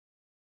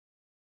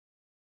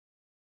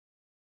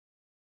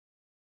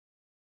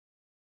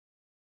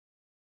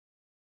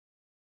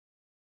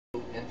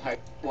and type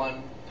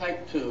 1,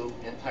 type 2,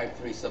 and type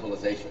 3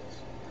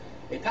 civilizations.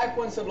 A type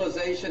 1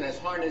 civilization has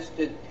harnessed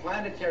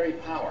planetary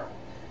power.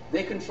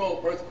 They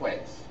control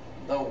earthquakes,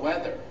 the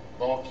weather,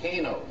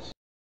 volcanoes.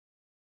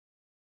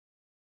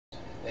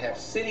 They have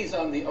cities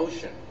on the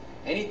ocean.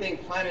 Anything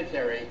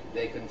planetary,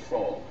 they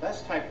control.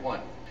 That's type 1.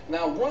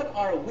 Now, what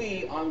are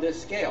we on this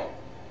scale?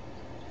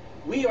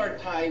 We are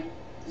type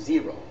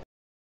 0.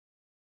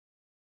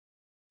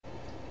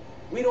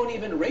 We don't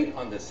even rate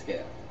on this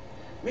scale.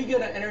 We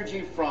get our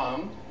energy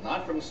from,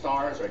 not from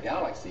stars or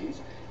galaxies,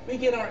 we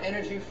get our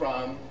energy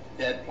from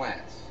dead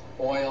plants,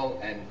 oil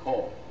and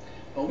coal.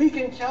 But we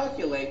can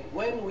calculate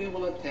when we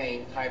will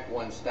attain type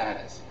 1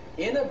 status,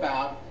 in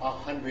about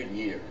 100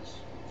 years.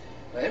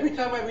 Now, every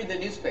time I read the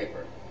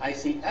newspaper, I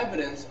see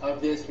evidence of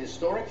this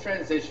historic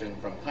transition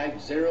from type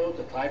 0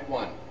 to type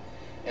 1.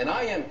 And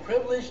I am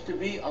privileged to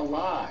be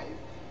alive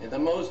in the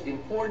most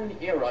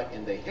important era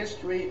in the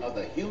history of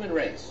the human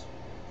race,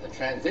 the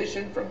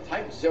transition from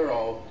type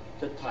 0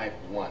 to type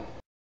 1.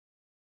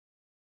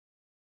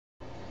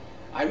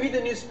 I read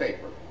the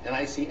newspaper and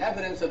I see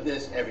evidence of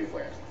this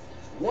everywhere.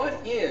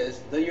 What is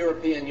the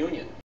European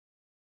Union?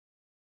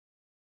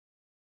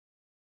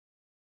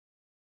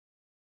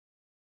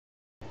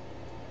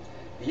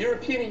 The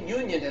European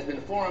Union has been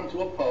formed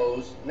to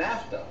oppose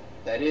NAFTA,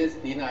 that is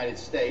the United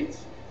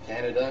States,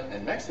 Canada,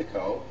 and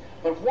Mexico.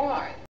 But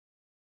why?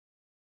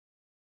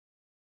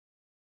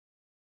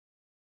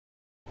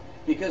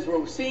 Because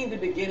we're seeing the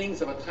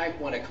beginnings of a type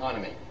 1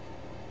 economy.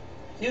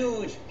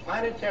 Huge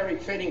planetary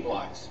trading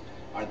blocks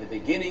are the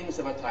beginnings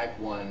of a type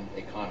 1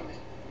 economy.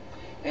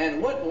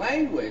 And what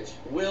language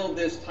will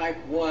this type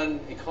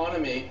 1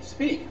 economy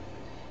speak?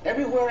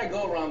 Everywhere I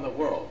go around the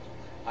world,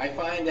 I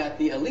find that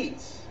the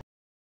elites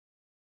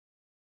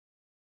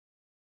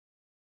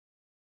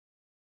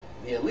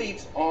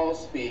all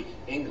speak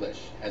English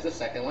as a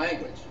second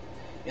language.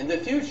 In the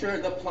future,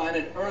 the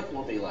planet Earth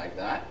will be like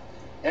that.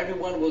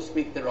 Everyone will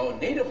speak their own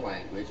native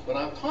language, but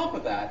on top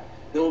of that,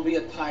 there will be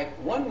a type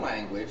 1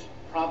 language,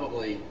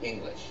 probably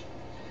English.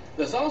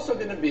 There's also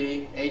going to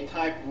be a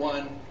type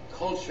 1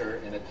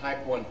 culture and a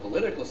type 1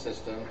 political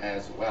system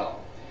as well.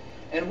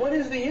 And what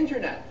is the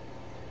internet?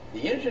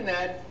 The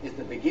internet is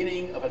the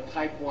beginning of a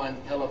type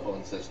 1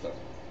 telephone system.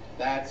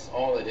 That's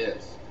all it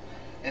is.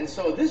 And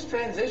so this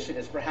transition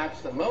is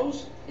perhaps the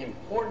most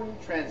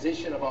important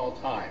transition of all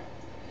time.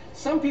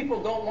 Some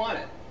people don't want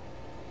it.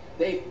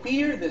 They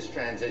fear this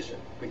transition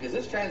because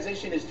this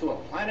transition is to a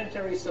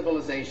planetary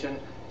civilization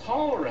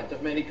tolerant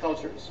of many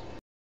cultures.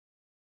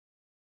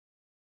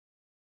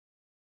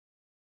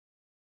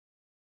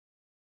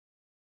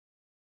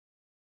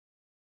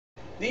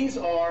 These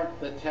are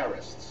the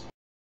terrorists.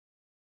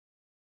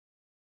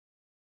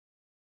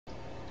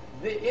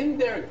 In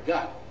their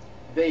gut,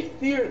 they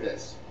fear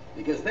this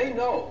because they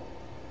know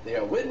they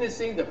are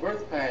witnessing the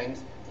birth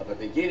pangs of a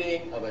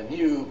beginning of a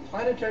new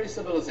planetary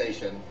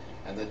civilization,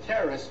 and the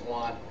terrorists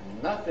want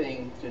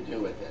nothing to do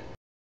with it.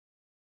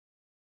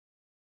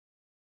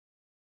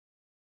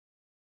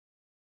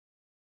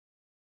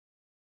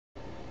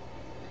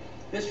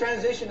 This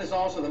transition is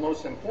also the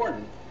most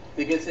important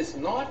because it's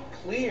not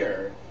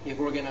clear if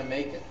we're going to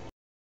make it.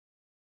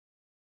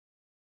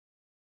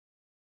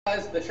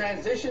 Because the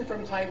transition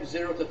from type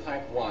 0 to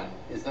type 1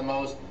 is the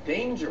most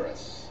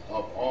dangerous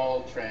of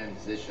all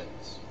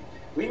transitions.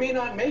 We may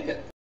not make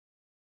it.